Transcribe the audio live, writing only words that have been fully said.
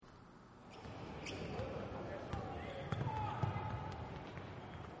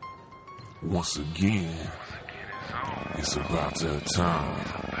Once again, it's about that time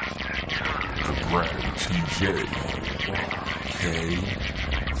to grab TJ,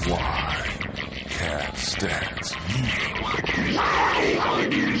 K-Y, Cat Stats,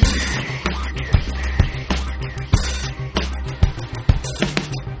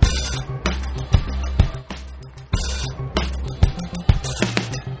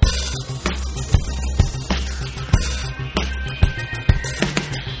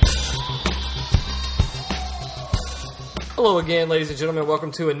 Hello again, ladies and gentlemen.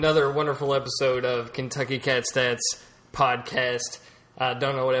 Welcome to another wonderful episode of Kentucky Cat Stats podcast. I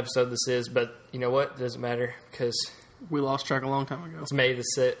don't know what episode this is, but you know what? It doesn't matter because we lost track a long time ago. It's May the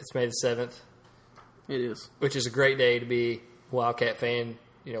 7th. It is. Which is a great day to be a Wildcat fan.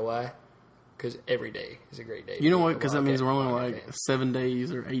 You know why? Because every day is a great day. You know what? Because that means we're only like 7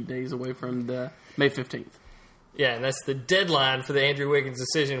 days or 8 days away from the May 15th. Yeah, and that's the deadline for the Andrew Wiggins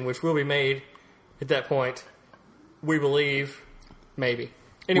decision, which will be made at that point. We believe, maybe.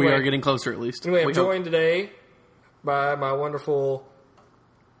 Anyway, we are getting closer, at least. Anyway, I'm joined today by my wonderful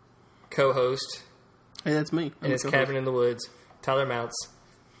co-host. Hey, that's me. In his cabin in the woods, Tyler Mounts.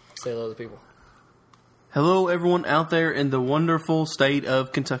 Say hello to the people. Hello, everyone out there in the wonderful state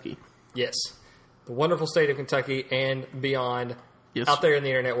of Kentucky. Yes, the wonderful state of Kentucky and beyond. Yes. Out there in the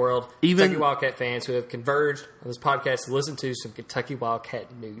internet world, even Kentucky Wildcat fans who have converged on this podcast to listen to some Kentucky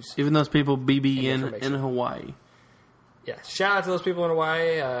Wildcat news. Even those people BB in Hawaii. Yeah, shout out to those people in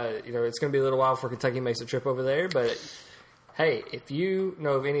Hawaii. It's going to be a little while before Kentucky makes a trip over there, but hey, if you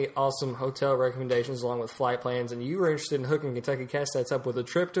know of any awesome hotel recommendations along with flight plans and you are interested in hooking Kentucky Cat Stats up with a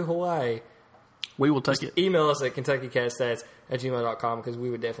trip to Hawaii, we will take it. Email us at KentuckyCatStats@gmail.com because we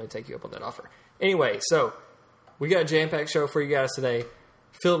would definitely take you up on that offer. Anyway, so we got a jam-packed show for you guys today,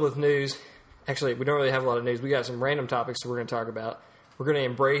 filled with news. Actually, we don't really have a lot of news. We got some random topics that we're going to talk about. We're going to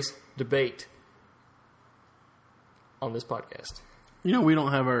embrace debate on this podcast. You know, we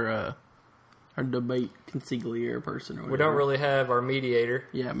don't have our debate consigliere person or whatever. We don't really have our mediator.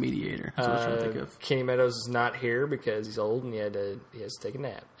 Yeah, mediator. That's what I was trying to think of. Kenny Meadows is not here because he's old and he has to take a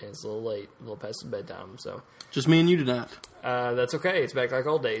nap. And it's a little late, a little past his bedtime. So just me and you tonight. That's okay. It's back like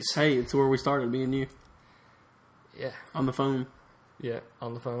old days. Hey, it's where we started, me and you. Yeah. On the phone. Yeah,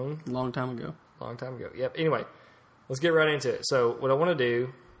 on the phone. Long time ago. Yep. Anyway, let's get right into it. So what I want to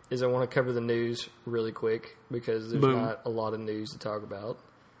do is I want to cover the news really quick because there's not a lot of news to talk about.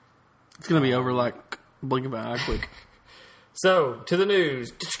 It's going to be over like blink of an eye quick. So, to the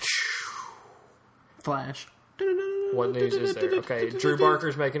news. Flash. What news is there? Okay, Drew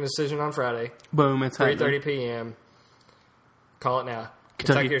Barker's making a decision on Friday. Boom, it's 3:30 p.m. Call it now.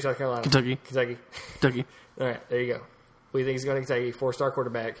 Kentucky or South Carolina? Kentucky. All right, there you go. We think he's going to Kentucky, 4-star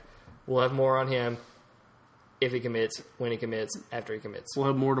quarterback. We'll have more on him if he commits, when he commits, after he commits. We'll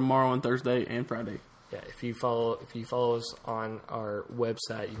have more tomorrow on Thursday and Friday. Yeah, if you follow us on our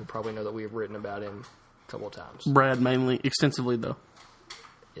website, you will probably know that we have written about him a couple of times. Brad mainly, extensively though.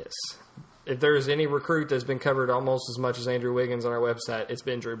 Yes. If there's any recruit that's been covered almost as much as Andrew Wiggins on our website, it's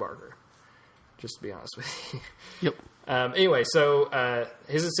been Drew Barker. Just to be honest with you. Yep. Anyway, so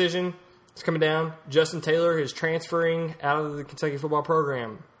his decision is coming down. Justin Taylor is transferring out of the Kentucky football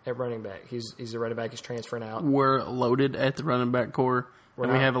program at running back. He's a running back. He's transferring out. We're loaded at the running back core. We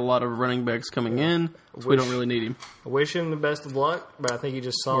have a lot of running backs coming in, so we don't really need him. I wish him the best of luck, but I think he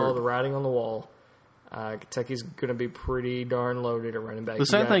just saw the writing on the wall. Kentucky's going to be pretty darn loaded at running back. The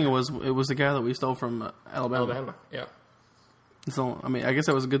sad thing was, it was the guy that we stole from Alabama. Yeah. So, I mean, I guess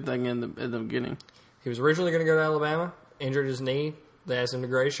that was a good thing in the beginning. He was originally going to go to Alabama, injured his knee. They asked him to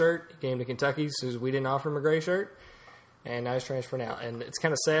gray shirt. He came to Kentucky, so we didn't offer him a gray shirt. And now he's transferring out. And it's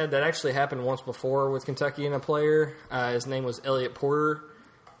kind of sad. That actually happened once before with Kentucky and a player. His name was Elliott Porter,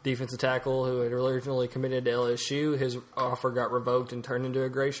 defensive tackle who had originally committed to LSU. His offer got revoked and turned into a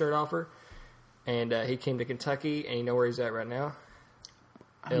gray shirt offer. And he came to Kentucky, and you know where he's at right now?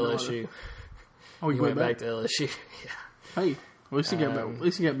 LSU. Oh, he went back to LSU. Yeah. Hey, at least he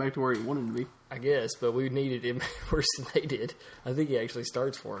got back to where he wanted to be. I guess, but we needed him worse than they did. I think he actually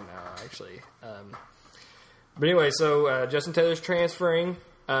starts for him now, actually. But anyway, so Justin Taylor's transferring.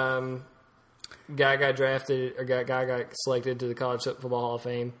 Guy got selected to the College Football Hall of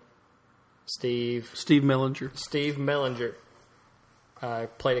Fame. Steve Mellinger. Steve Mellinger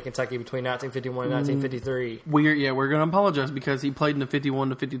played at Kentucky between 1951 and 1953. We're going to apologize because he played in the 51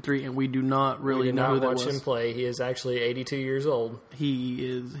 to 53, and we do not really know who that was. Watch him play. He is actually 82 years old.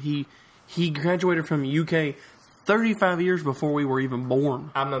 He graduated from UK 35 years before we were even born.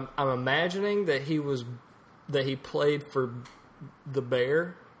 I'm imagining that he played for the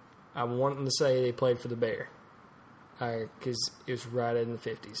Bear. I'm wanting to say they played for the Bear. because it was right in the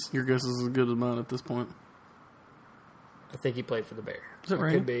 50s. Your guess is as good as mine at this point. I think he played for the Bears. Is it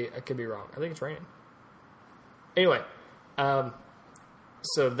raining? I could be wrong. I think it's raining. Anyway,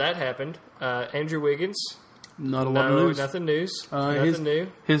 so that happened. Andrew Wiggins. Not a lot of news. Nothing new.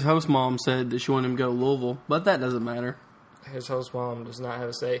 His host mom said that she wanted him to go to Louisville, but that doesn't matter. His host mom does not have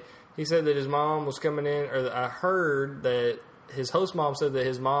a say. He said that his mom was coming in, or I heard that his host mom said that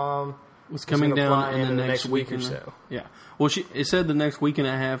his mom was coming down in the next week or so. Yeah. Well, it said the next week and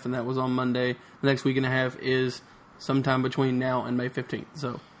a half, and that was on Monday. The next week and a half is sometime between now and May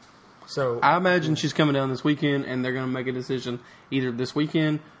 15th. So I imagine she's coming down this weekend, and they're going to make a decision either this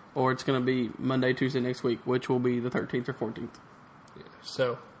weekend or it's going to be Monday, Tuesday next week, which will be the 13th or 14th. Yeah.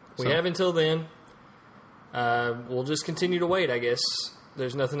 So we have until then. We'll just continue to wait, I guess.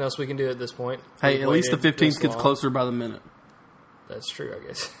 There's nothing else we can do at this point. Hey, at least the 15th gets closer by the minute. That's true, I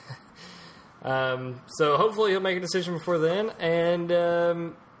guess. So hopefully he'll make a decision before then. And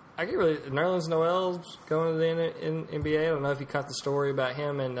Nerlens Noel's going to the NBA. I don't know if you caught the story about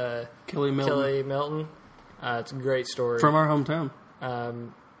him and Kelly Melton. It's a great story. From our hometown.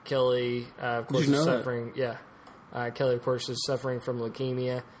 Kelly, of course, is suffering. Yeah. Kelly, of course, is suffering from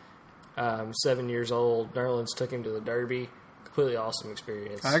leukemia. 7 years old. Nerlens took him to the Derby. Completely awesome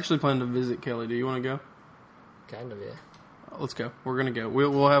experience. I actually plan to visit Kelly. Do you want to go? Kind of, yeah. Let's go. We're going to go.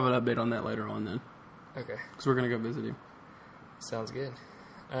 We'll have an update on that later on then. Okay. Because we're going to go visit him. Sounds good.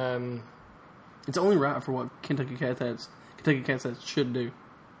 It's only right for what Kentucky Cats should do.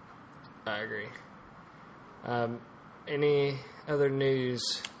 I agree. Any other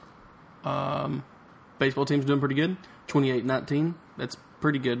news? Baseball team's doing pretty good. 28-19. That's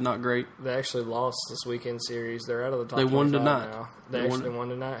pretty good, not great. They actually lost this weekend series. They're out of the top. They won 25 tonight. now. They actually won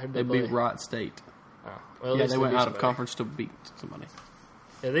tonight. Who'd they play? beat Wright State. Oh. Well, yeah, they went out of conference to beat somebody.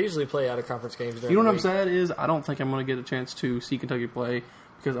 Yeah, they usually play out of conference games. You know what I'm sad is I don't think I'm going to get a chance to see Kentucky play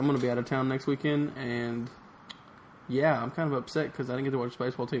because I'm going to be out of town next weekend, and yeah, I'm kind of upset because I didn't get to watch the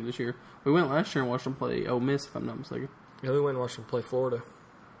baseball team this year. We went last year and watched them play Ole Miss, if I'm not mistaken. Yeah, we went and watched them play Florida.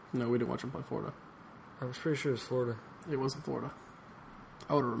 No, we didn't watch them play Florida. I was pretty sure it was Florida. It wasn't Florida.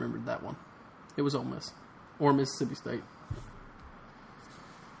 I would have remembered that one. It was Ole Miss. Or Mississippi State.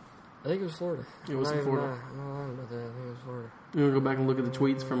 I think it was Florida. It wasn't Florida. I'm not lying about that. I think it was Florida. You want to go back and look at the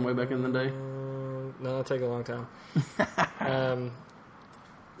tweets from way back in the day? No, that'll take a long time.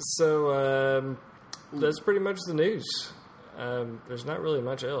 So that's pretty much the news. There's not really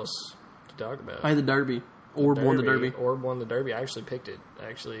much else to talk about. I had the Derby. Orb won the Derby. Orb won the Derby. I actually picked it.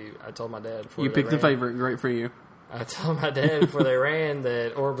 I told my dad before you picked the favorite. Great for you. I told my dad before they ran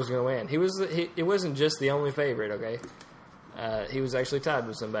that Orb was going to win. It wasn't just the only favorite, okay? He was actually tied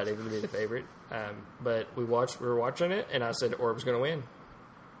with somebody to be the favorite. But we were watching it, and I said Orb's going to win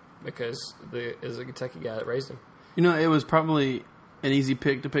because it was a Kentucky guy that raised him. You know, it was probably an easy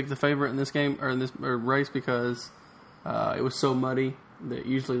pick to pick the favorite in this game or in this race because it was so muddy that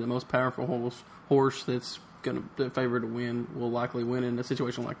usually the most powerful horse that's the favorite to win will likely win in a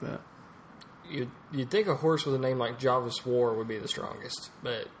situation like that. You'd think a horse with a name like Jarvis War would be the strongest,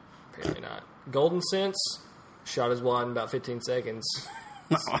 but apparently not. Golden Sense shot his wad in about 15 seconds.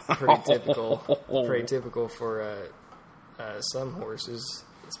 Pretty typical for some horses,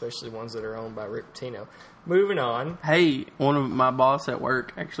 especially ones that are owned by Rick Pitino. Moving on. Hey, one of my boss at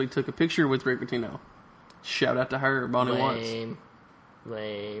work actually took a picture with Rick Pitino. Shout out to her, Bonnie Watts.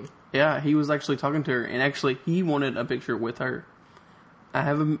 Lame. Yeah, he was actually talking to her, and actually he wanted a picture with her. I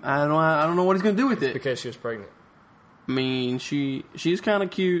don't know what he's going to do with it. Because she was pregnant. I mean, she's kind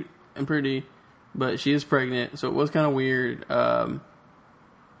of cute and pretty, but she is pregnant, so it was kind of weird.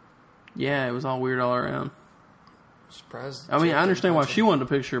 Yeah, it was all weird all around. Surprised. I mean, I understand why she wanted a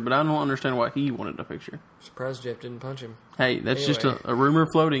picture, but I don't understand why he wanted a picture. Surprised Jeff didn't punch him. Hey, that's just a rumor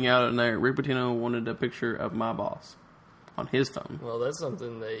floating out in there. Rick Pitino wanted a picture of my boss on his phone. Well, that's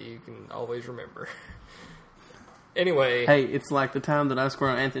something that you can always remember. Anyway. Hey, it's like the time that I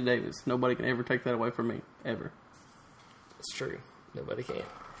scored on Anthony Davis. Nobody can ever take that away from me. Ever. It's true. Nobody can.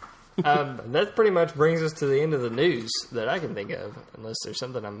 That pretty much brings us to the end of the news that I can think of, unless there's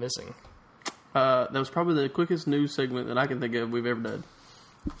something I'm missing. That was probably the quickest news segment that I can think of we've ever done.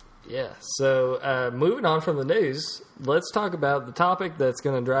 Yeah. So, moving on from the news, let's talk about the topic that's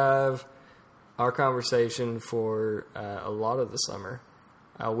going to drive our conversation for a lot of the summer.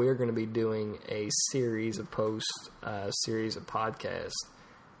 We are going to be doing a series of posts, series of podcasts,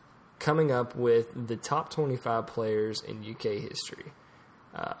 coming up with the top 25 players in UK history.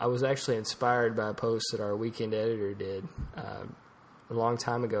 I was actually inspired by a post that our weekend editor did a long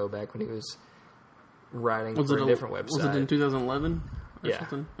time ago, back when he was writing for a different website. Was it in 2011 or yeah.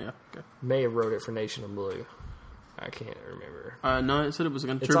 something? Yeah. Okay. May have wrote it for Nation of Blue. I can't remember. No, it said it was a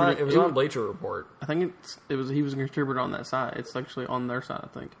contributor. It was on Bleacher Report. I think he was a contributor on that site. It's actually on their site, I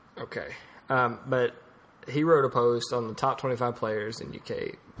think. Okay. But he wrote a post on the top 25 players in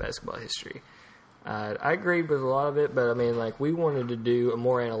UK basketball history. I agreed with a lot of it, but I mean, like, we wanted to do a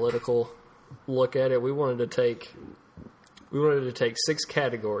more analytical look at it. We wanted to take 6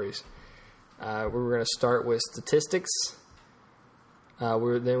 categories. We were going to start with statistics. Then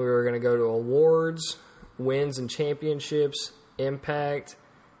we were going to go to awards, wins and championships, impact,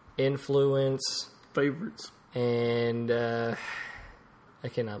 influence, favorites, and I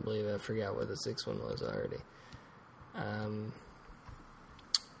cannot believe I forgot what the 6th one was already.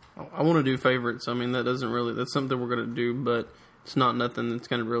 I want to do favorites. I mean, that's something we're going to do, but it's not nothing that's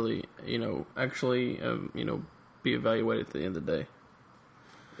going to really, actually, be evaluated at the end of the day.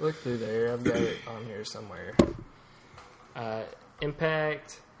 Look through there. I've got it on here somewhere.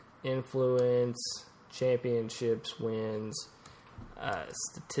 Impact, influence, championships, wins,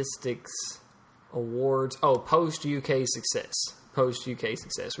 statistics, awards. Oh, post-UK success. Post-UK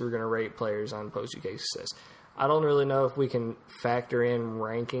success. We're going to rate players on post-UK success. I don't really know if we can factor in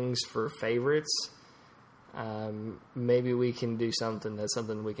rankings for favorites. Maybe we can do something. That's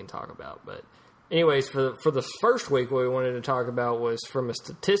something we can talk about. But anyways, for the first week, what we wanted to talk about was from a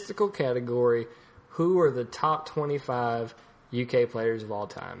statistical category, who are the top 25 UK players of all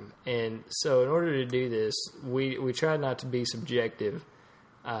time. And so in order to do this, we tried not to be subjective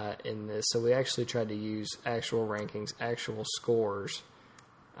in this. So we actually tried to use actual rankings, actual scores.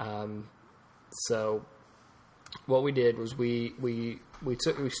 So what we did was we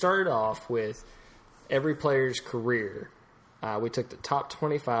started off with every player's career. We took the top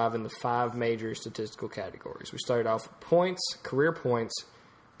 25 in the 5 major statistical categories. We started off with points, career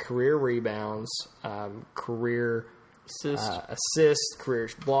rebounds, career assists, career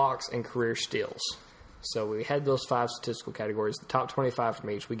blocks, and career steals. So we had those 5 statistical categories, the top 25 from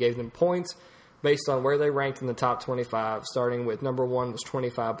each. We gave them points based on where they ranked in the top 25, starting with number 1 was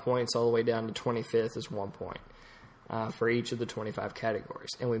 25 points, all the way down to 25th is 1 point for each of the 25 categories.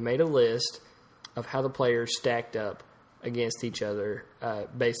 And we made a list of how the players stacked up against each other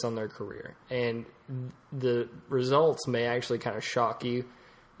based on their career. And the results may actually kind of shock you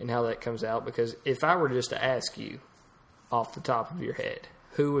in how that comes out, because if I were just to ask you off the top of your head,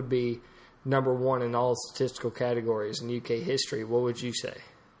 who would be number 1 in all statistical categories in UK history, what would you say?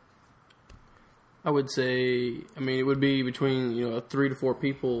 I would say, it would be between, 3 to 4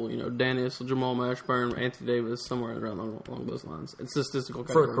 people, Dan Issel, Jamal Mashburn, Anthony Davis, somewhere around along those lines. It's statistical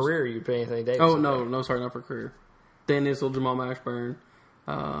categories. For a career, you'd put Anthony Davis. Oh, no, sorry, not for a career. Dan Issel, Jamal Mashburn.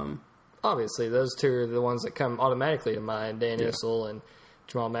 Obviously, those 2 are the ones that come automatically to mind, Dan Issel and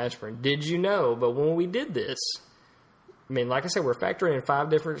Jamal Mashburn. Did you know, but when we did this, like I said, we're factoring in 5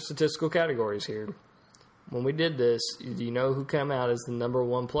 different statistical categories here. When we did this, do you know who came out as the number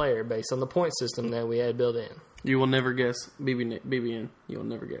 1 player based on the point system that we had built in? You will never guess. BBN. You will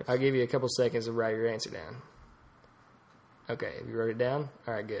never guess. I'll give you a couple seconds to write your answer down. Okay, have you wrote it down?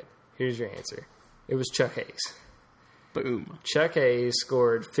 All right, good. Here's your answer. It was Chuck Hayes. Boom. Chuck Hayes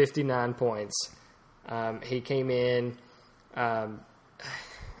scored 59 points. He came in... I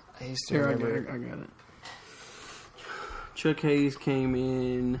got it. Chuck Hayes came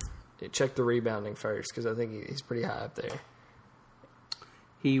in... Check the rebounding first, because I think he's pretty high up there.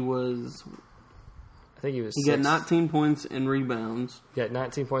 He got 19 points in rebounds. He got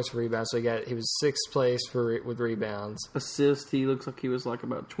 19 points for rebounds, so he was 6th place with rebounds. Assist, he looks like he was like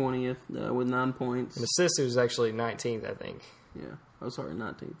about 20th with 9 points. And assist, he was actually 19th, I think. Yeah. Oh, sorry,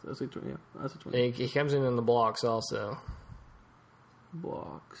 19th. That's 20. Yeah, that's 20. And he comes in the blocks also.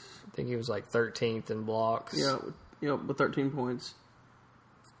 Blocks. I think he was like 13th in blocks. Yeah, with 13 points.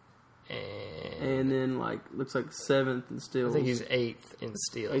 And then, looks like 7th in steals. I think he's 8th in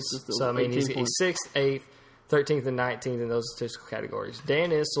steals. So, he's 6th, 8th, 13th, and 19th in those statistical categories.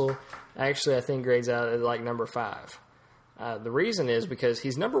 Dan Issel, actually, I think grades out at number 5. The reason is because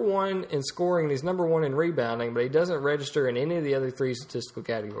he's number 1 in scoring, and he's number 1 in rebounding, but he doesn't register in any of the other 3 statistical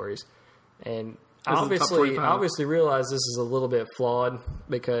categories. And obviously realize this is a little bit flawed,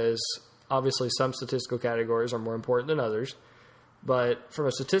 because obviously some statistical categories are more important than others. But from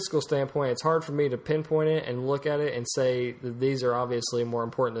a statistical standpoint, it's hard for me to pinpoint it and look at it and say that these are obviously more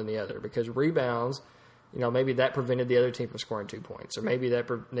important than the other. Because rebounds, maybe that prevented the other team from scoring 2 points, or maybe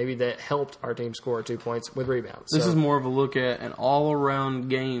that helped our team score 2 points with rebounds. This is more of a look at an all-around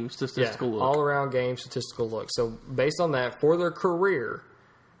game statistical look. All-around game statistical look. So based on that, for their career,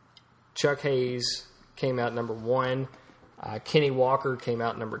 Chuck Hayes came out number 1, Kenny Walker came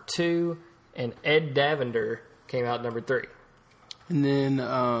out number 2, and Ed Davender came out number 3. And then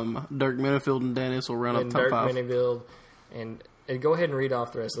Dirk Minifield and Dan Issel round up top Dirk 5. Minifield, and go ahead and read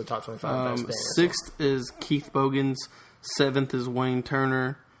off the rest of the top 25. Sixth is Keith Bogans. Seventh is Wayne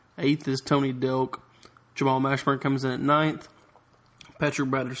Turner. Eighth is Tony Delk. Jamal Mashburn comes in at ninth.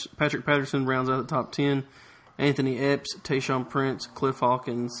 Patrick Patterson rounds out the top 10. Anthony Epps, Tayshaun Prince, Cliff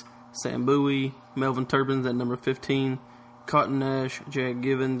Hawkins, Sam Bowie, Melvin Turbins at number 15. Cotton Nash, Jack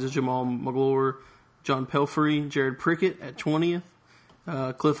Givens, Jamal McGlure, John Pelfrey, Jared Prickett at 20th.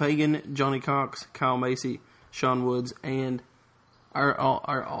 Cliff Hagan, Johnny Cox, Kyle Macy, Sean Woods, and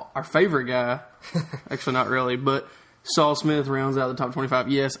our favorite guy, actually not really, but Saul Smith rounds out the top 25.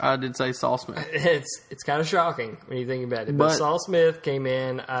 Yes, I did say Saul Smith. It's kind of shocking when you think about it. But Saul Smith came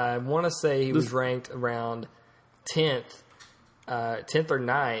in, I want to say he was ranked around 10th or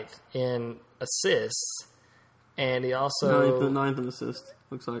 9th in assists. And he also... Ninth in assists,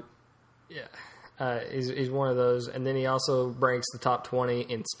 looks like. Yeah. He's one of those. And then he also ranks the top 20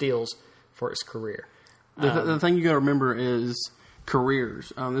 in steals for his career. The thing you got to remember is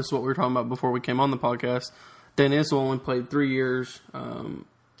careers. This is what we were talking about before we came on the podcast. Dan Issel only played 3 years. Saul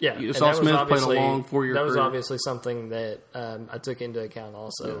Smith played a long 4-year career. That was obviously something that I took into account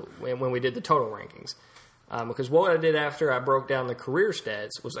also when we did the total rankings. Because what I did after I broke down the career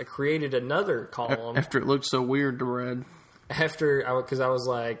stats was I created another column. After it looked so weird to read. Because I was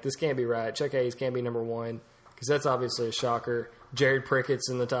like, this can't be right. Chuck Hayes can't be number 1. Because that's obviously a shocker. Jared Prickett's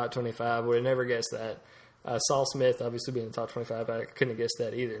in the top 25. Would have never guessed that. Saul Smith obviously being in the top 25. I couldn't have guessed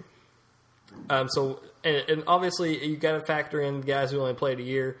that either. And obviously you got to factor in guys who only played a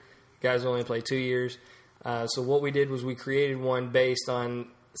year, guys who only played 2 years. So what we did was we created one based on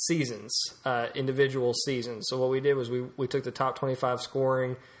seasons, individual seasons. So what we did was we took the top 25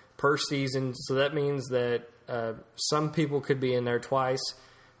 scoring per season. So that means that some people could be in there twice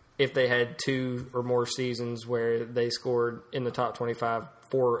if they had 2 or more seasons where they scored in the top 25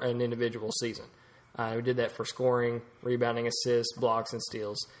 for an individual season. We did that for scoring, rebounding, assists, blocks, and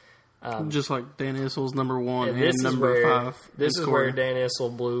steals. Just like Dan Issel's number 1 and number 5. This is where Dan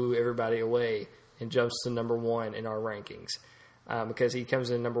Issel blew everybody away and jumps to number 1 in our rankings. Because he comes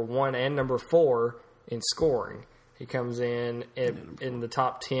in number 1 and number 4 in scoring. He comes in the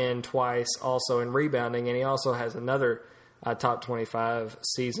top 10 twice also in rebounding, and he also has another top 25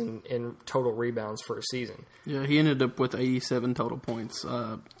 season in total rebounds for a season. Yeah, he ended up with 87 total points,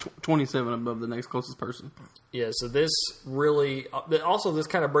 27 above the next closest person. Yeah, so this really... Also, this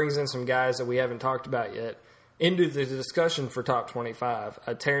kind of brings in some guys that we haven't talked about yet into the discussion for top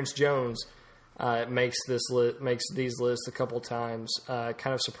 25. Terrence Jones makes these lists a couple times, kind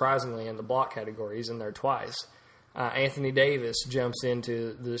of surprisingly in the block category. He's in there twice. Anthony Davis jumps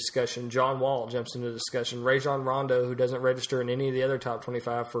into the discussion. John Wall jumps into the discussion. Rajon Rondo, who doesn't register in any of the other top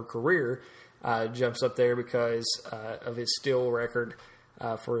 25 for career, jumps up there because of his steal record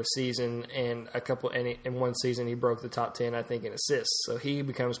for a season, and in one season he broke the top 10, I think, in assists. So he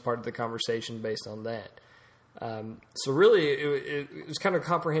becomes part of the conversation based on that. So really, it was kind of a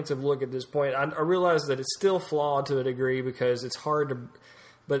comprehensive look at this point. I realize that it's still flawed to a degree because it's hard to...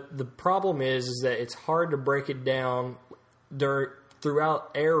 But the problem is that it's hard to break it down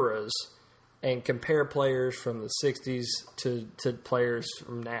throughout eras and compare players from the 60s to players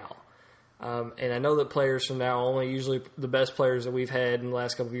from now. And I know that players from now, only usually the best players that we've had in the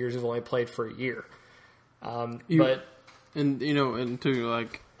last couple of years have only played for a year. This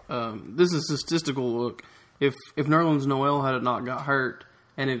is a statistical look. If Nerlens Noel had not got hurt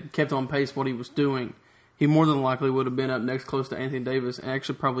and it kept on pace what he was doing, he more than likely would have been up next close to Anthony Davis, and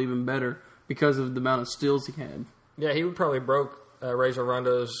actually probably even better because of the amount of steals he had. Yeah, he would probably broke Rajon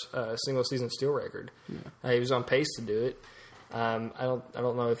Rondo's single-season steal record. Yeah. He was on pace to do it. I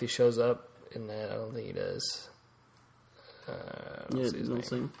don't know if he shows up in that. I don't think he does. Don't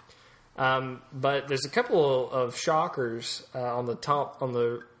see. But there's a couple of shockers on the top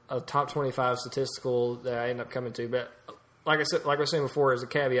 25 statistical that I end up coming to. But like I was saying before, as a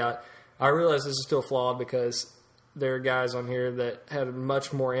caveat, I realize this is still flawed because there are guys on here that had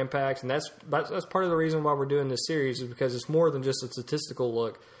much more impact, and that's part of the reason why we're doing this series is because it's more than just a statistical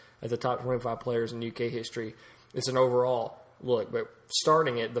look at the top 25 players in UK history. It's an overall look, but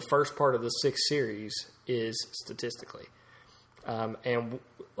starting it, the first part of the 6th series is statistically. And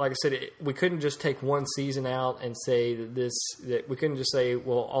like I said, we couldn't just take one season out and say that we couldn't just say,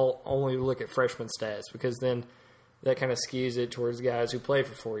 well, I'll only look at freshman stats, because then that kind of skews it towards guys who played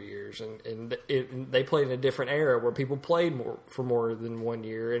for 4 years, and they played in a different era where people played for more than 1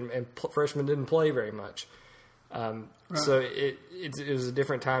 year, and freshmen didn't play very much. Right. So it was a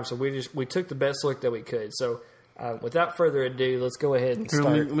different time. So we took the best look that we could. So Without further ado, let's go ahead and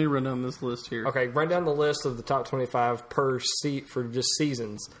start. Let me run down this list here. Okay, run down the list of the top 25 per seat for just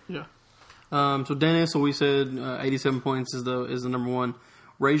seasons. Yeah. So Dennis, we said 87 points is the number one.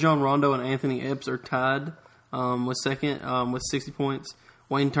 Rajon Rondo and Anthony Epps are tied with second with 60 points.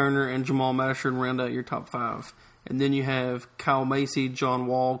 Wayne Turner and Jamal Mashburn round out your top 5. And then you have Kyle Macy, John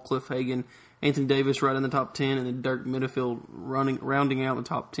Wall, Cliff Hagan, Anthony Davis right in the top 10, and then Dirk Midfield rounding out the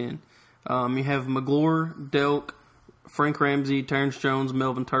top 10. You have McGlure, Delk, Frank Ramsey, Terrence Jones,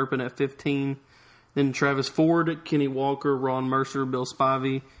 Melvin Turpin at 15. Then Travis Ford, Kenny Walker, Ron Mercer, Bill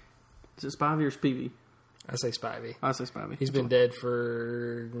Spivey. Is it Spivey or Spivey? I say Spivey. I say Spivey. He's been dead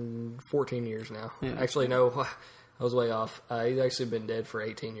for 14 years now. Yeah. Actually, no, I was way off. He's actually been dead for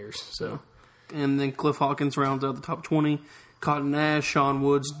 18 years. So, and then Cliff Hawkins rounds out the top 20. Cotton Nash, Sean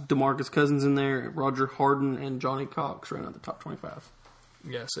Woods, DeMarcus Cousins in there. Roger Harden and Johnny Cox round out the top 25.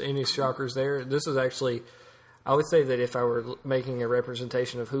 Yeah, so any shockers there? This is actually, I would say that if I were making a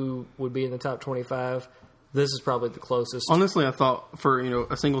representation of who would be in the top 25, this is probably the closest. Honestly, I thought for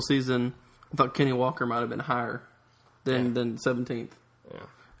a single season, I thought Kenny Walker might have been higher than 17th. Yeah.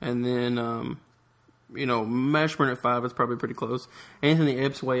 And then, Mashburn at 5 is probably pretty close. Anthony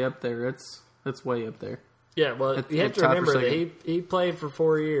Epps way up there. It's way up there. Yeah, well, you have to remember that he played for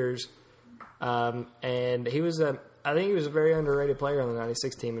 4 years, and he was I think he was a very underrated player on the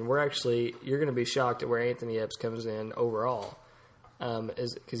 96 team, and you're going to be shocked at where Anthony Epps comes in overall,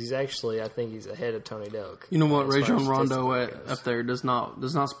 because he's actually, I think he's ahead of Tony Delk. You know what, Rajon Rondo up there does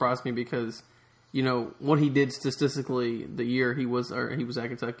not surprise me because, what he did statistically the year he was at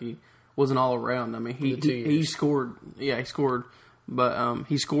Kentucky was an all around. I mean, he scored. Yeah, he scored. But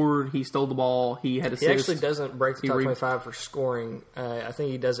he scored, he stole the ball, he had assists. He actually doesn't break the top 25 for scoring. I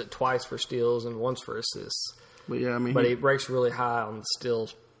think he does it twice for steals and once for assists. But yeah, I mean, he breaks really high on the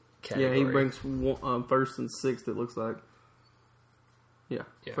steals category. Yeah, he ranks first and sixth, it looks like. Yeah,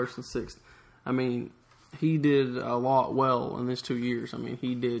 first and sixth. I mean, he did a lot well in these 2 years. I mean,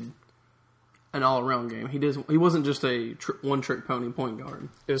 he did an all-around game. He wasn't just a one-trick pony point guard.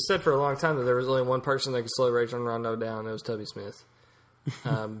 It was said for a long time that there was only one person that could slow Rajon Rondo down. It was Tubby Smith.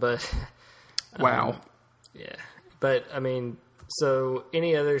 But wow. Yeah. But, I mean, so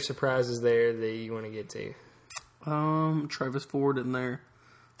any other surprises there that you want to get to? Travis Ford in there.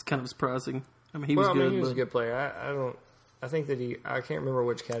 It's kind of surprising. I mean, he was good. He was a good player. I think that I can't remember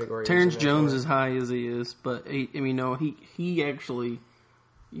which category. Terrence Jones as high as he is, but he actually,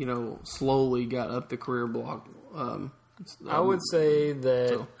 slowly got up the career block. I would say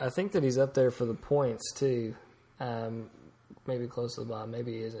that I think that he's up there for the points too. Maybe close to the bottom.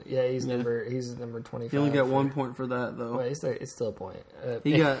 Maybe he isn't. Yeah, he's number 25. He only got 1 point for that though. Well, it's still a point.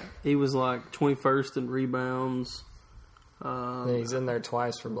 He was like 21st in rebounds. And he's in there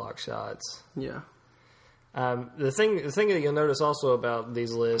twice for block shots. Yeah. The thing that you'll notice also about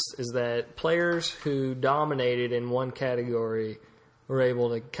these lists is that players who dominated in one category were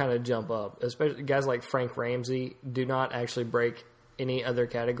able to kind of jump up. Especially guys like Frank Ramsey do not actually break any other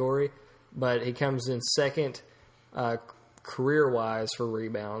category, but he comes in second career-wise for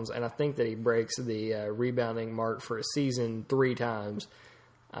rebounds, and I think that he breaks the rebounding mark for a season 3 times.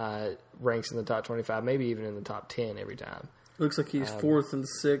 Ranks in the top 25, maybe even in the top 10 every time. Looks like he's 4th and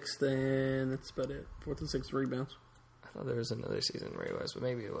 6th, and that's about it. 4th and 6th rebounds. I thought there was another season where he was, but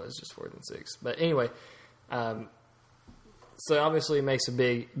maybe it was just 4th and 6th. But anyway, so obviously it makes a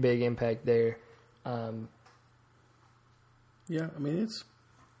big impact there. Yeah, I mean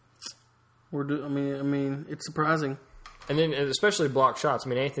it's surprising. And then especially block shots. I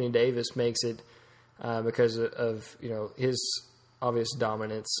mean, Anthony Davis makes it because of his obvious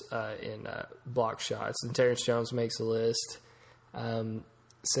dominance in block shots. And Terrence Jones makes the list.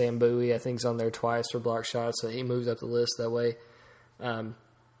 Sam Bowie, I think, is on there twice for block shots, so he moves up the list that way. But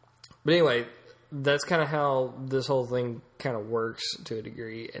anyway, that's kind of how this whole thing kind of works to a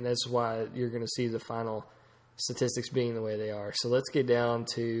degree, and that's why you're going to see the final statistics being the way they are. So let's get down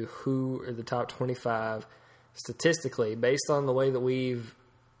to who are the top 25 statistically, based on the way that we've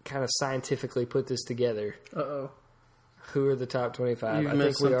kind of scientifically put this together. Uh-oh. Who are the top 25? I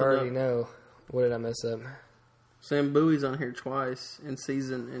think we already know. What did I mess up? Sam Bowie's on here twice in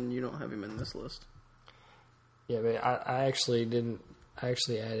season, and you don't have him in this list. Yeah, but I actually didn't. I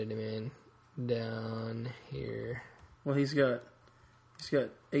actually added him in down here. Well, he's got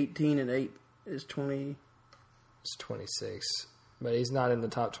 18 and 8 is 20. It's 26, but he's not in the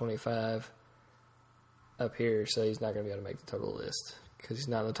top 25 up here, so he's not going to be able to make the total list because he's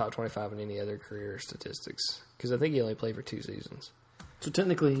not in the top 25 in any other career statistics. Because I think he only played for 2 seasons. So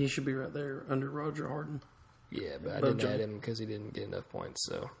technically, he should be right there under Roger Harden. Yeah, but I didn't add him because he didn't get enough points.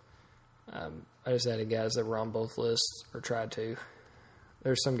 So, I just added guys that were on both lists or tried to.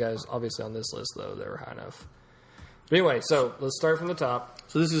 There's some guys obviously on this list though that were high enough. But anyway, so let's start from the top.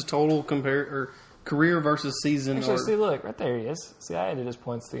 So this is total career versus season. Actually, see, look right there he is. See, I added his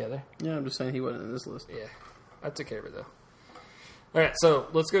points together. Yeah, I'm just saying he wasn't in this list. Yeah, I took care of it though. All right, so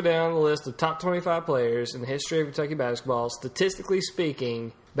let's go down the list of top 25 players in the history of Kentucky basketball, statistically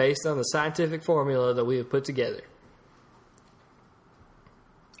speaking, based on the scientific formula that we have put together.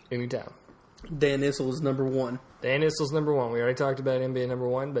 Anytime. Dan Issel is number 1. Dan Issel's number 1. We already talked about him being number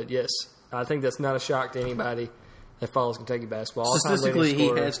 1, but yes, I think that's not a shock to anybody that follows Kentucky basketball. Statistically, he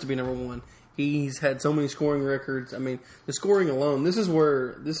has to be number 1. He's had so many scoring records. I mean, the scoring alone. This is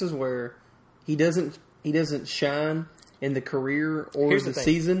where he doesn't shine in the career or the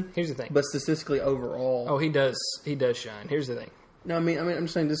season. Here's the thing. But statistically overall. Oh, he does shine. Here's the thing. No, I mean, I'm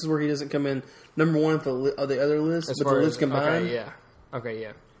just saying this is where he doesn't come in number 1 for the other lists, but the list combined. Okay,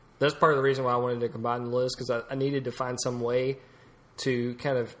 yeah. That's part of the reason why I wanted to combine the list, because I needed to find some way to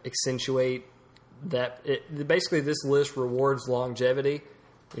kind of accentuate that. Basically, this list rewards longevity,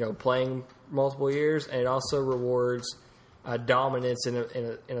 playing multiple years, and it also rewards dominance in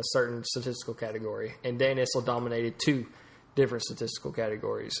a certain statistical category. And Dan Issel dominated 2 different statistical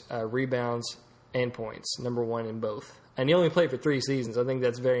categories, rebounds and points, number 1 in both. And he only played for 3 seasons. I think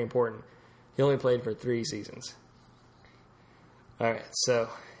that's very important. He only played for 3 seasons. All right, so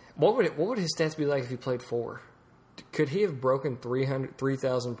what would his stats be like if he played 4? Could he have broken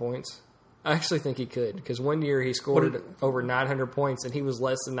 3,000 points? I actually think he could, because one year he scored over 900 points, and he was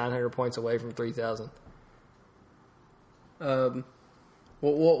less than 900 points away from 3,000. Could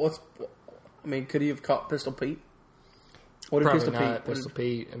he have caught Pistol Pete? What Probably Pistol not Pete? Pistol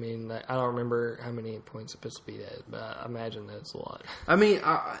Pete. I mean, I don't remember how many points Pistol Pete had, but I imagine that's a lot. I mean,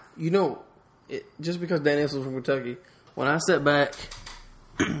 just because Dan Issel's from Kentucky, when I step back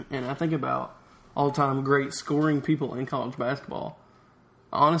and I think about all-time great scoring people in college basketball,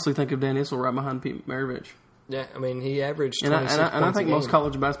 I honestly think of Dan Issel right behind Pete Maravich. Yeah, I mean, he averaged 26 points and I think a game. most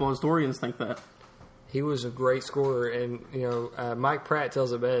college basketball historians think that. He was a great scorer, and Mike Pratt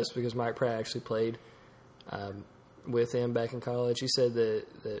tells it best, because Mike Pratt actually played with him back in college. He said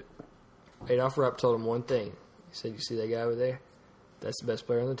that Adolph Rupp told him one thing. He said, "You see that guy over there? That's the best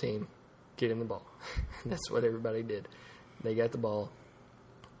player on the team. Get him the ball." And that's what everybody did. They got the ball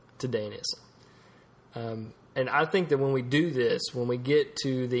to Dan Issel. And I think that when we do this, when we get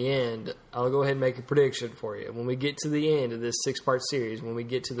to the end, I'll go ahead and make a prediction for you. When we get to the end of this 6-part series, when we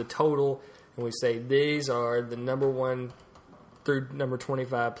get to the total, and we say these are the number 1 through number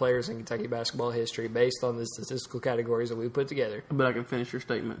 25 players in Kentucky basketball history based on the statistical categories that we put together. But I can finish your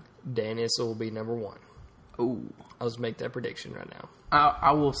statement. Dan Issel will be number 1. Oh, I'll just make that prediction right now.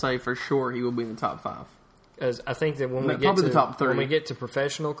 I will say for sure he will be in the top 5. As I think that when we get to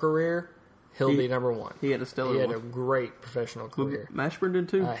professional career, he'll be number 1. He had a stellar. He had a great professional career. Mashburn did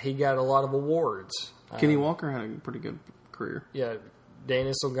too. He got a lot of awards. Kenny Walker had a pretty good career. Yeah, Dan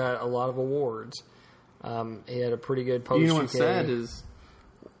Issel got a lot of awards. He had a pretty good post. You know what's sad is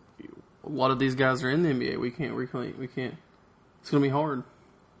a lot of these guys are in the NBA. We can't. It's going to be hard.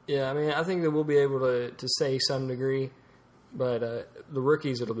 Yeah, I mean, I think that we'll be able to say some degree, but the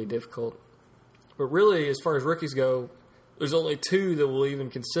rookies, it'll be difficult. But really, as far as rookies go, there's only 2 that we'll even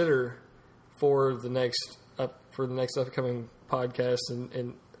consider for the next upcoming podcast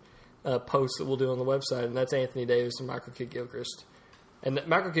and posts that we'll do on the website, and that's Anthony Davis and Michael Kidd-Gilchrist. And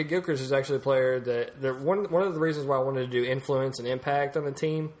Michael Kidd-Gilchrist is actually a player that one of the reasons why I wanted to do influence and impact on the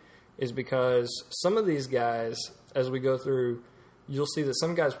team is because some of these guys, as we go through, you'll see that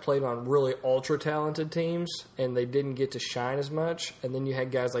some guys played on really ultra-talented teams, and they didn't get to shine as much. And then you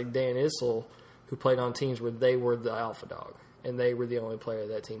had guys like Dan Issel, who played on teams where they were the alpha dog, and they were the only player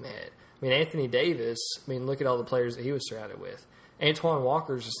that team had. I mean, Anthony Davis, look at all the players that he was surrounded with. Antoine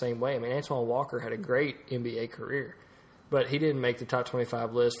Walker's the same way. I mean, Antoine Walker had a great NBA career, but he didn't make the top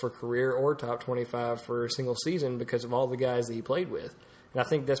 25 list for career or top 25 for a single season because of all the guys that he played with. And I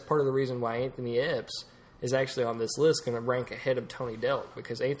think that's part of the reason why Anthony Epps is actually on this list, going to rank ahead of Tony Delk,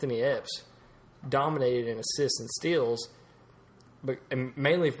 because Anthony Epps dominated in assists and steals, and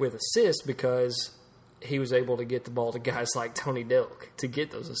mainly with assists because he was able to get the ball to guys like Tony Delk to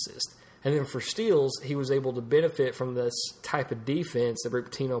get those assists. And then for steals, he was able to benefit from this type of defense that Rick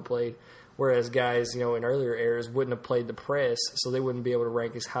Pitino played, whereas guys, in earlier eras wouldn't have played the press, so they wouldn't be able to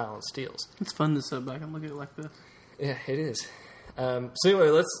rank as high on steals. It's fun to sit back and look at it like this. Yeah, it is. So anyway,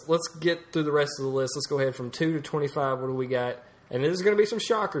 let's get through the rest of the list. Let's go ahead from 2 to 25. What do we got? And there's going to be some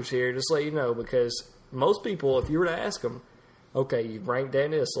shockers here, just to let you know, because most people, if you were to ask them, okay, you rank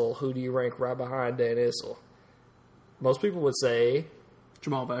Dan Issel, who do you rank right behind Dan Issel? Most people would say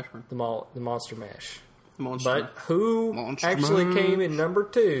Jamal Bashburn. The Monster Mash. But who actually came in number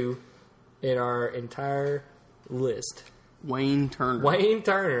 2 in our entire list? Wayne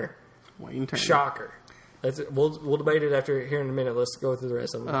Turner. Shocker. We'll debate it after here in a minute. Let's go through the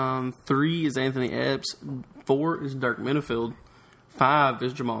rest of them. 3 is Anthony Epps. 4 is Dirk Minifield. 5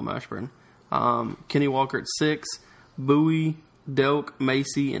 is Jamal Mashburn. Kenny Walker at 6. Bowie, Delk,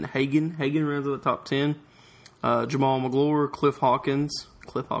 Macy, and Hagan. Hagan runs to the top 10. Jamal McGlure, Cliff Hawkins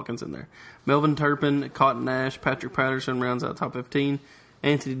in there. Melvin Turpin, Cotton Nash, Patrick Patterson rounds out top 15.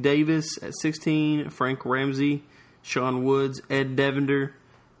 Anthony Davis at 16. Frank Ramsey, Sean Woods, Ed Devender,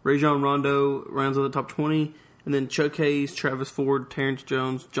 Rajon Rondo rounds out the top 20. And then Chuck Hayes, Travis Ford, Terrence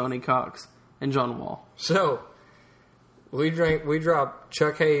Jones, Johnny Cox, and John Wall. So, we dropped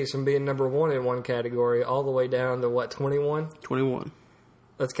Chuck Hayes from being number 1 in one category all the way down to, what, 21? 21.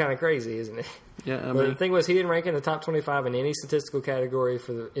 That's kind of crazy, isn't it? Yeah, But the thing was, he didn't rank in the top 25 in any statistical category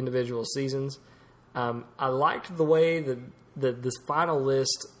for the individual seasons. I liked the way that this final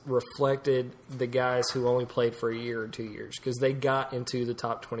list reflected the guys who only played for a year or 2 years, because they got into the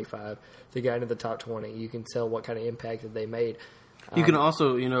top 25. They got into the top 20. You can tell what kind of impact that they made. You can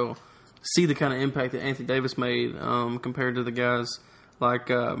also, see the kind of impact that Anthony Davis made compared to the guys like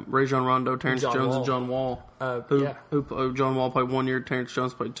Rajon Rondo, Terrence Jones, and John Wall. John Wall played 1 year, Terrence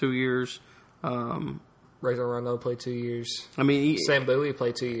Jones played 2 years. Rajon Rondo played 2 years. I Sam Bowie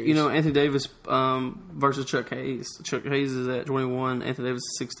played 2 years. Anthony Davis versus Chuck Hayes. Chuck Hayes is at 21. Anthony Davis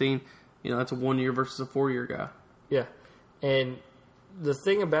is 16. That's a 1 year versus a 4 year guy. Yeah. And the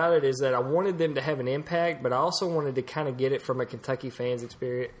thing about it is that I wanted them to have an impact, but I also wanted to kind of get it from a Kentucky fan's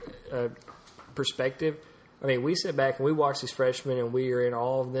experience perspective. I mean, we sit back and we watch these freshmen and we are in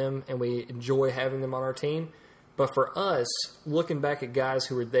all of them and we enjoy having them on our team. But for us, looking back at guys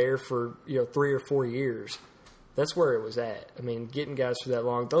who were there for 3 or 4 years, that's where it was at. I mean, getting guys for that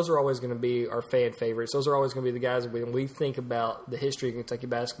long, those are always going to be our fan favorites. Those are always going to be the guys that when we think about the history of Kentucky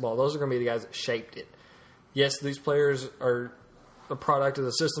basketball, those are going to be the guys that shaped it. Yes, these players are a product of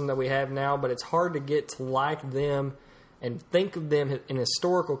the system that we have now, but it's hard to get to like them and think of them in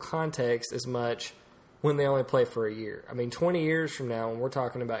historical context as much when they only play for a year. I mean, 20 years from now, when we're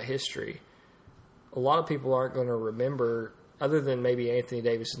talking about history, a lot of people aren't going to remember, other than maybe Anthony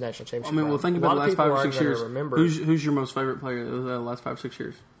Davis' national championship. Think about the last 5 or 6 years. Who's your most favorite player of the last 5 or 6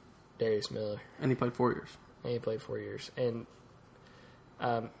 years? Darius Miller. And he played 4 years. And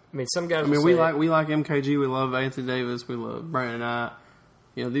some guys. We like MKG. We love Anthony Davis. We love Brandon Knight.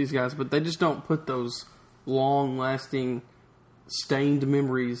 These guys, but they just don't put those long-lasting, stained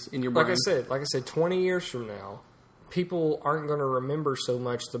memories in your brain. Like I said, 20 years from now, people aren't going to remember so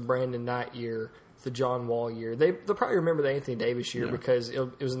much the Brandon Knight year, the John Wall year. They'll probably remember the Anthony Davis year because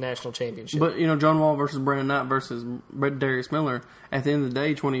it was a national championship. But, John Wall versus Brandon Knight versus Darius Miller, at the end of the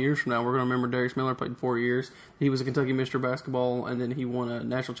day, 20 years from now, we're going to remember Darius Miller played 4 years. He was a Kentucky Mr. Basketball, and then he won a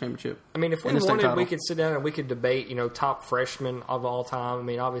national championship. I mean, if we wanted, we could sit down and we could debate, top freshmen of all time. I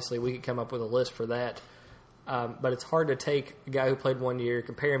mean, obviously, we could come up with a list for that. But it's hard to take a guy who played 1 year,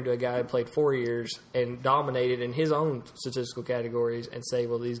 compare him to a guy who played 4 years and dominated in his own statistical categories and say,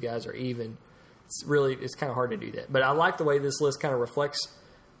 well, these guys are even. It's kind of hard to do that. But I like the way this list kind of reflects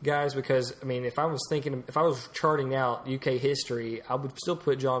guys because, I mean, if I was charting out UK history, I would still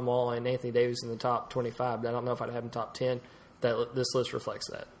put John Wall and Anthony Davis in the top 25, but I don't know if I'd have them top 10. This list reflects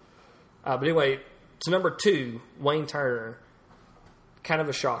that. But anyway, to number 2, Wayne Turner, kind of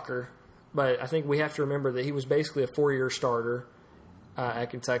a shocker. But I think we have to remember that he was basically a 4-year starter at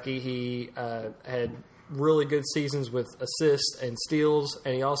Kentucky. He had really good seasons with assists and steals,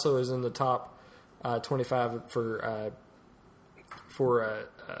 and he also is in the top 25 for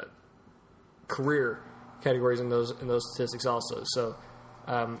career categories in those statistics also. So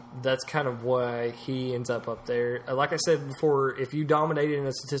that's kind of why he ends up there. Like I said before, if you dominated in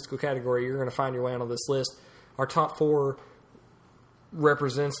a statistical category, you're going to find your way onto this list. Our top 4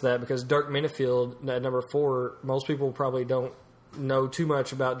 represents that because Dirk Minifield at number 4, most people probably don't know too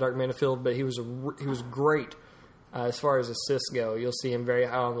much about Dirk Minifield, but he was great as far as assists go. You'll see him very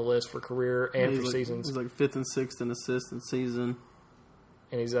high on the list for career and for seasons. He's like 5th and 6th in assists in season,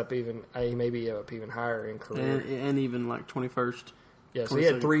 and he's up even. He may be up even higher in career, and even like 21st. Yeah, so he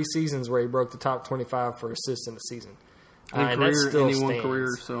had 3 seasons where he broke the top 25 for assists in a season. And that still stands.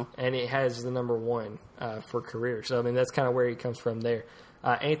 Career, so. And he has the number 1 for career. So, I mean, that's kind of where he comes from there.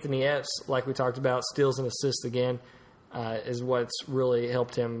 Anthony Epps, like we talked about, steals and assists again, is what's really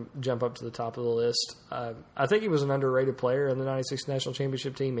helped him jump up to the top of the list. I think he was an underrated player in the 96 National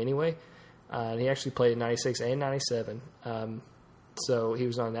Championship team anyway. And he actually played in 96 and 97. So he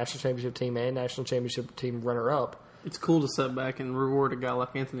was on the National Championship team and National Championship team runner-up It's cool to sit back and reward a guy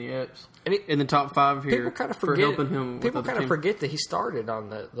like Anthony Epps in the top 5 here for helping him. People kind of forget that he started on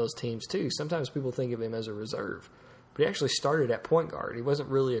those teams too. Sometimes people think of him as a reserve, but he actually started at point guard. He wasn't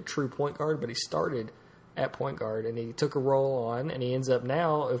really a true point guard, but he started at point guard, and he took a role on, and he ends up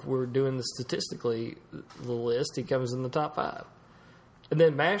now, if we're doing the list, he comes in the top 5. And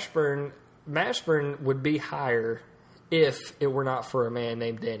then Mashburn would be higher if it were not for a man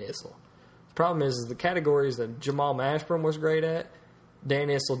named Dan Issel. The problem is the categories that Jamal Mashburn was great at, Dan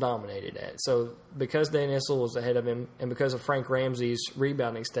Issel dominated at. So because Dan Issel was ahead of him, and because of Frank Ramsey's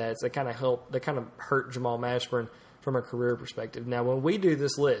rebounding stats, they kind of hurt Jamal Mashburn from a career perspective. Now, when we do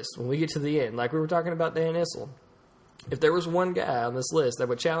this list, when we get to the end, like we were talking about Dan Issel, if there was one guy on this list that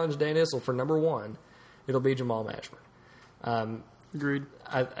would challenge Dan Issel for number 1, it'll be Jamal Mashburn. Agreed.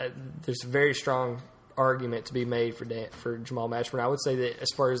 There's a very strong argument to be made for Jamal Mashburn. I would say that as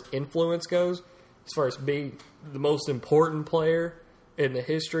far as influence goes, as far as being the most important player in the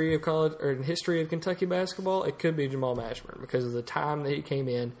history of college or in the history of Kentucky basketball, it could be Jamal Mashburn because of the time that he came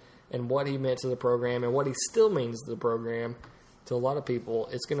in and what he meant to the program and what he still means to the program. To a lot of people,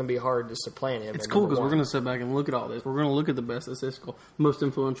 it's going to be hard to supplant him. It's cool because we're going to sit back and look at all this. We're going to look at the best statistical, most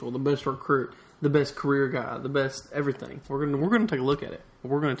influential, the best recruit, the best career guy, the best everything. We're going to take a look at it.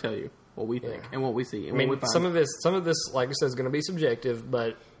 We're going to tell you what we think and what we see. And what we find. Some of this, like I said, is going to be subjective,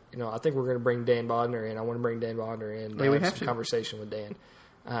 but I think we're going to bring Dan Bodner in. I want to bring Dan Bodner in. We have some conversation with Dan,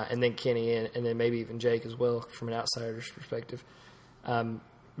 and then Kenny in, and then maybe even Jake as well from an outsider's perspective.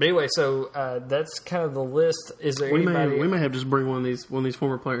 But anyway, so that's kind of the list. Is there anybody? We may have just bring one of these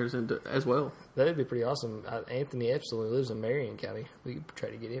former players in as well. That'd be pretty awesome. Anthony absolutely lives in Marion County. We could try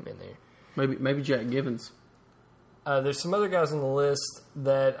to get him in there. Maybe Jack Givens. There's some other guys on the list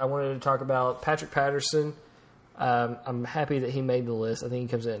that I wanted to talk about. Patrick Patterson. I'm happy that he made the list. I think he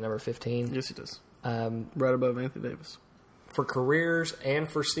comes in at number 15. Yes, he does. Right above Anthony Davis. For careers and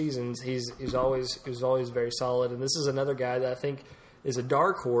for seasons, he's always very solid. And this is another guy that I think is a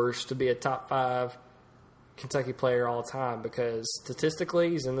dark horse to be a top 5 Kentucky player all time because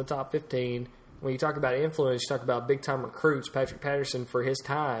statistically he's in the top 15. When you talk about influence, you talk about big-time recruits. Patrick Patterson, for his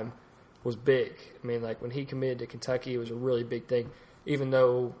time, was big. I mean, like when he committed to Kentucky, it was a really big thing. Even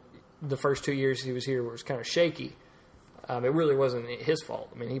though the first 2 years he was here was kind of shaky, it really wasn't his fault.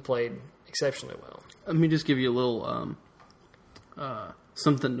 I mean, he played exceptionally well. Let me just give you a little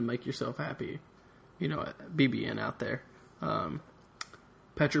something to make yourself happy. BBN out there.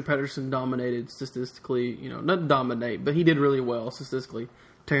 Patrick Patterson dominated statistically, not dominate, but he did really well statistically.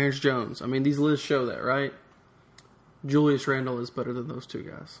 Terrence Jones. I mean, these lists show that, right? Julius Randle is better than those 2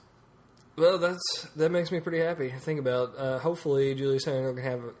 guys. Well, that makes me pretty happy to think about. Hopefully, Julius Randle can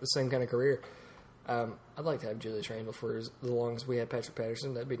have the same kind of career. I'd like to have Julius Randle for as long as we have Patrick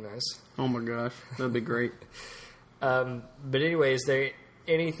Patterson. That'd be nice. Oh, my gosh. That'd be great. But anyway, is there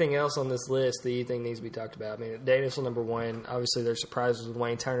anything else on this list that you think needs to be talked about? I mean, Dan Issel, number 1. Obviously, there's surprises with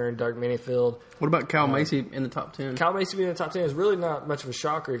Wayne Turner and Dirk Minifield. What about Cal Macy in the top 10? Cal Macy being in the top 10 is really not much of a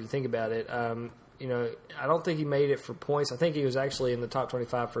shocker if you think about it. I don't think he made it for points. I think he was actually in the top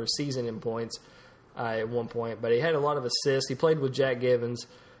 25 for a season in points at one point. But he had a lot of assists. He played with Jack Givens.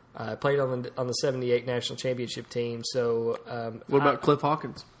 Played on the 78 national championship team. So, what about Cliff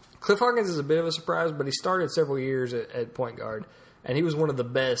Hawkins? Cliff Hawkins is a bit of a surprise, but he started several years at point guard. And he was one of the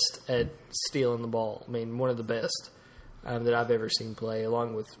best at stealing the ball. I mean, one of the best that I've ever seen play,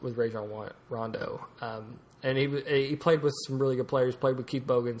 along with Rajon Rondo. And he played with some really good players. Played with Keith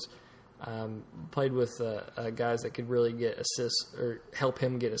Bogans. Played with guys that could really get assists or help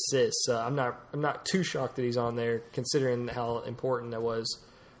him get assists. So I'm not too shocked that he's on there, considering how important that was.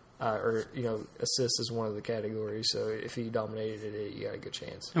 Assists is one of the categories. So if he dominated it, you got a good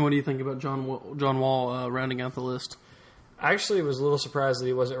chance. And what do you think about John Wall rounding out the list? I actually was a little surprised that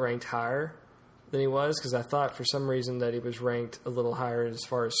he wasn't ranked higher than he was because I thought for some reason that he was ranked a little higher as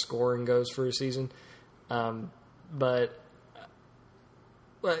far as scoring goes for a season. But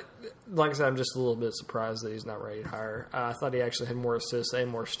like I said, I'm just a little bit surprised that he's not rated higher. I thought he actually had more assists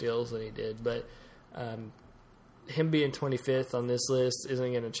and more steals than he did. But him being 25th on this list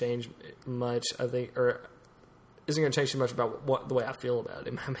isn't going to change much, I think, or isn't going to change too much about the way I feel about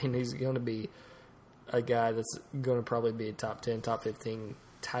him. I mean, he's going to be a guy that's going to probably be a top 10, top 15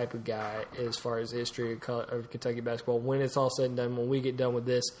 type of guy as far as the history of Kentucky basketball. When it's all said and done, when we get done with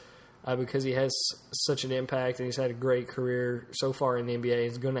this, because he has such an impact and he's had a great career so far in the NBA,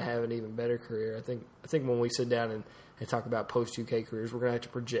 he's going to have an even better career. I think when we sit down and talk about post UK careers, we're going to have to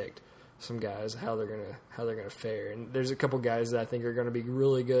project some guys how they're going to fare. And there's a couple guys that I think are going to be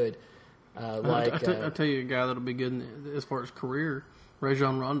really good. I'll tell you a guy that'll be good as far as career,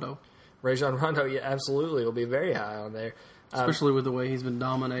 Rajon Rondo. Rajon Rondo, yeah, absolutely, will be very high on there. Especially with the way he's been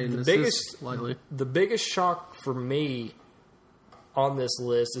dominating assists lately. The biggest shock for me on this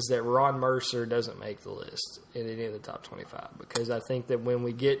list is that Ron Mercer doesn't make the list in any of the top 25, because I think that when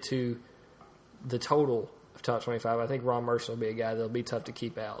we get to the total of top 25, I think Ron Mercer will be a guy that will be tough to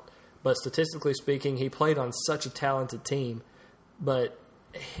keep out. But statistically speaking, he played on such a talented team. But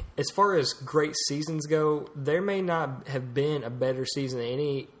as far as great seasons go, there may not have been a better season that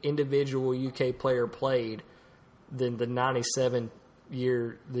any individual UK player played than the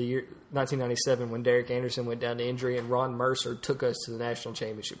 1997 when Derek Anderson went down to injury and Ron Mercer took us to the national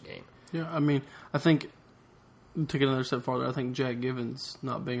championship game. Yeah, I mean, I think, to take it another step farther, I think Jack Givens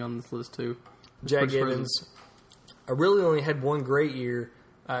not being on this list too. Jack Givens, I really only had one great year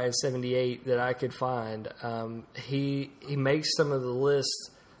in 78 that I could find. He makes some of the lists,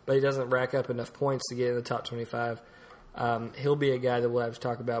 but he doesn't rack up enough points to get in the top 25. He'll be a guy that we'll have to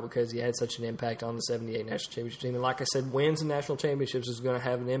talk about because he had such an impact on the 78 national championship team. And like I said, wins in national championships is going to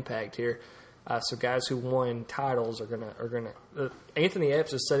have an impact here. So guys who won titles are going to. Anthony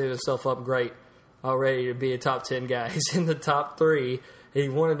Epps is setting himself up great already to be a top 10 guy. He's in the top 3. He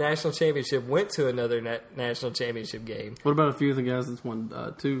won a national championship, went to another national championship game. What about a few of the guys that's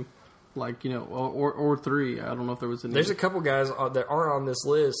won 2? Like, or 3. I don't know if there was any. There's a couple guys that aren't on this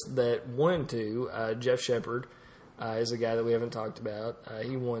list that won 2. Jeff Shepard is a guy that we haven't talked about.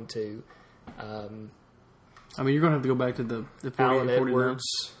 He won 2. I mean, you're going to have to go back to the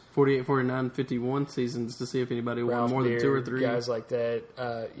 48, 49, 51 seasons to see if anybody won more than 2 or 3. Guys like that.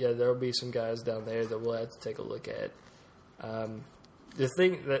 There'll be some guys down there that we'll have to take a look at.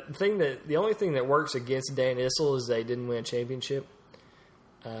 The only thing that works against Dan Issel is they didn't win a championship.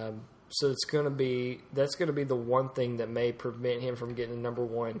 So that's going to be the one thing that may prevent him from getting the number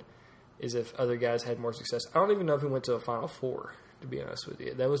 1, is if other guys had more success. I don't even know if he went to a Final Four, to be honest with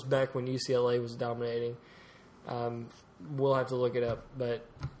you. That was back when UCLA was dominating. We'll have to look it up, but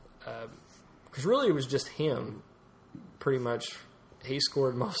because really it was just him, pretty much. He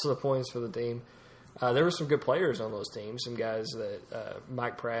scored most of the points for the team. There were some good players on those teams. Some guys that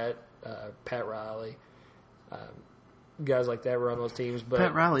Mike Pratt, Pat Riley, guys like that were on those teams. But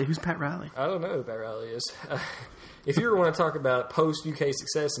Pat Riley, who's Pat Riley? I don't know who Pat Riley is. If you want to talk about post UK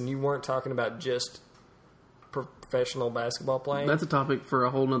success and you weren't talking about just professional basketball playing, that's a topic for a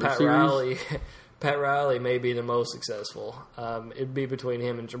whole nother series. Pat Riley may be the most successful. It'd be between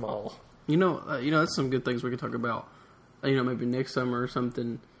him and Jamal. That's some good things we could talk about. Maybe next summer or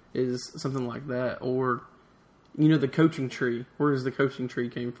something. Is something like that, or the coaching tree. Where does the coaching tree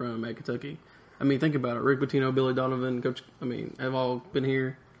came from at Kentucky? I mean, think about it. Rick Pitino, Billy Donovan, Coach. I mean, have all been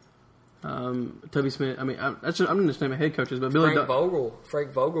here. Toby Smith. I mean, I'm just naming head coaches, but Frank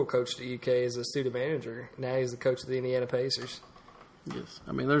Vogel coached the UK as a student manager. Now he's the coach of the Indiana Pacers. Yes,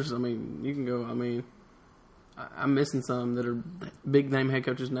 I mean, you can go. I mean, I'm missing some that are big name head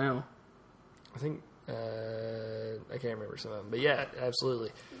coaches now. I think. I can't remember some of them, but yeah,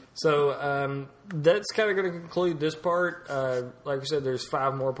 absolutely. So that's kind of going to conclude this part. Like I said, there's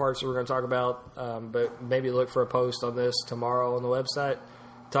 5 more parts that we're going to talk about, but maybe look for a post on this tomorrow on the website,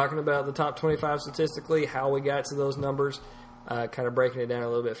 talking about the top 25 statistically, how we got to those numbers, kind of breaking it down a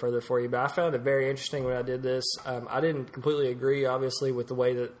little bit further for you. But I found it very interesting when I did this. I didn't completely agree, obviously, with the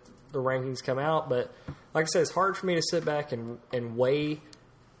way that the rankings come out, but like I said, it's hard for me to sit back and weigh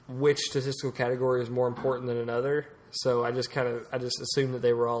which statistical category is more important than another. So I just assumed that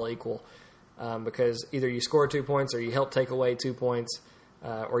they were all equal, because either you score 2 points or you help take away 2 points,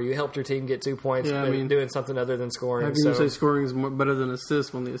 or you helped your team get 2 points doing something other than scoring. How can you say scoring is better than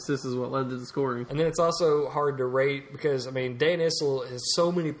assist when the assist is what led to the scoring? And then it's also hard to rate because, I mean, Dan Issel has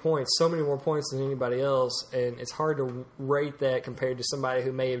so many points, so many more points than anybody else, and it's hard to rate that compared to somebody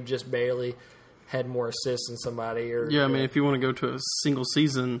who may have just barely had more assists than somebody. I mean, if you want to go to a single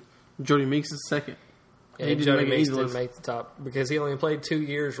season, Jody Meeks is second. Yeah, Jody Meeks didn't make the top because he only played 2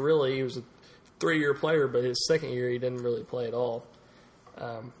 years, really. He was a 3-year player, but his second year he didn't really play at all.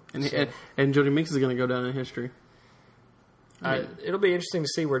 And Jody Meeks is going to go down in history. It'll be interesting to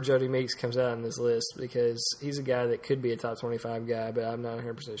see where Jody Meeks comes out on this list because he's a guy that could be a top 25 guy, but I'm not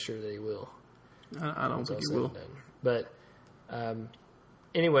 100% sure that he will. I don't think he will. But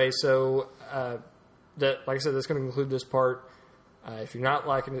anyway, so like I said, that's going to conclude this part. If you haven't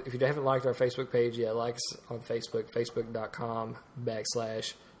liked our Facebook page yet, like us on Facebook,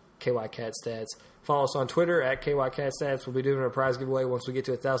 facebook.com/KYCatStats. Follow us on Twitter at KYCatStats. We'll be doing a prize giveaway once we get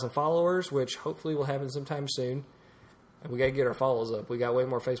to 1,000 followers, which hopefully will happen sometime soon. And we got to get our follows up. We got way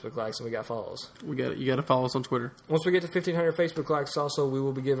more Facebook likes than we got follows. You got to follow us on Twitter. Once we get to 1,500 Facebook likes, also we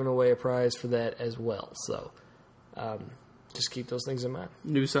will be giving away a prize for that as well. So, just keep those things in mind.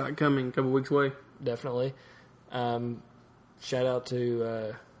 New site coming a couple weeks away. Definitely. Shout out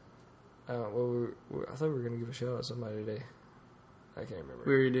to... I thought we were going to give a shout out to somebody today. I can't remember.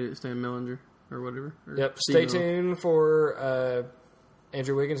 We already did it, Stan Millinger or whatever. Or yep. Stay tuned for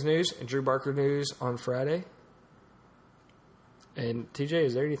Andrew Wiggins news and Drew Barker news on Friday. And TJ,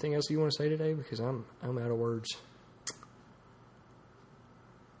 is there anything else you want to say today? Because I'm out of words.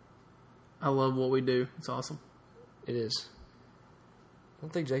 I love what we do. It's awesome. It is. I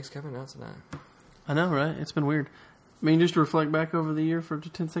don't think Jake's coming out tonight. I know, right? It's been weird. I mean, just to reflect back over the year for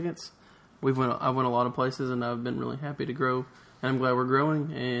 10 seconds, I went a lot of places, and I've been really happy to grow. And I'm glad we're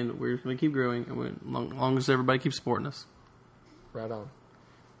growing, and we're going to keep growing, and long as everybody keeps supporting us. Right on.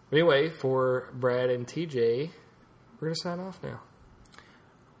 Anyway, for Brad and TJ, we're going to sign off now.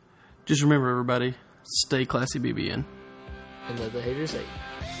 Just remember, everybody, stay classy, BBN. And let the haters hate.